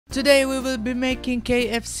Today we will be making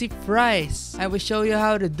KFC fries. I will show you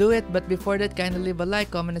how to do it, but before that, kindly leave a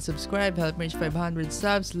like, comment, and subscribe. Help me reach 500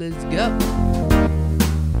 subs. Let's go!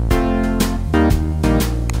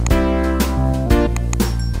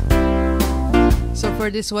 So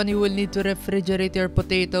for this one, you will need to refrigerate your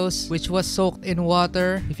potatoes, which was soaked in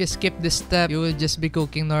water. If you skip this step, you will just be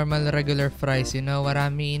cooking normal regular fries, you know what I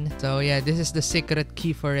mean? So yeah, this is the secret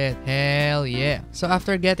key for it. Hell yeah. So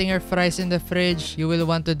after getting your fries in the fridge, you will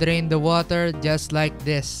want to drain the water just like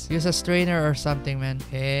this. Use a strainer or something, man.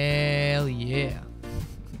 Hell yeah.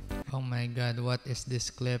 Oh my god, what is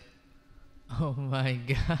this clip? Oh my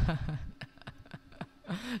god.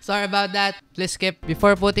 Sorry about that. Please skip.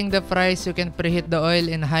 Before putting the fries, you can preheat the oil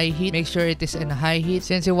in high heat. Make sure it is in high heat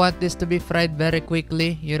since you want this to be fried very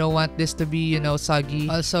quickly. You don't want this to be, soggy.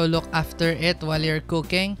 Also, look after it while you're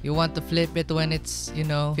cooking. You want to flip it when it's,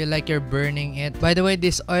 feel like you're burning it. By the way,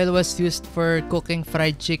 this oil was used for cooking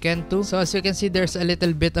fried chicken too. So as you can see, there's a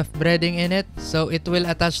little bit of breading in it. So it will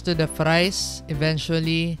attach to the fries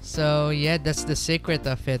eventually. So yeah, that's the secret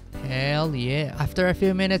of it. Hell yeah. After a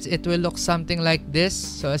few minutes, it will look something like this.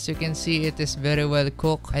 So as you can see, it is very well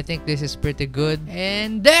cooked. I think this is pretty good.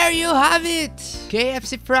 And there you have it!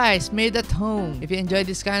 KFC fries made at home. If you enjoyed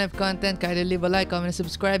this kind of content, kindly leave a like, comment, and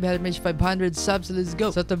subscribe. Help me reach 500 subs. Let's go!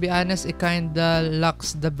 So to be honest, it kinda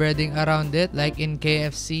locks the breading around it like in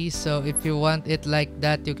KFC. So if you want it like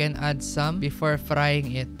that, you can add some before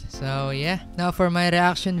frying it. So yeah. Now for my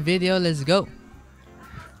reaction video, let's go!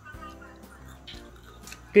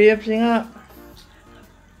 KFC nga!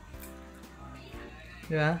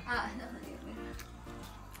 Diba?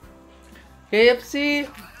 KFC!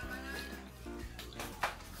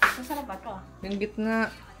 Masarap ba ito? Yung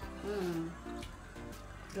gitna.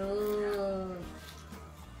 Good.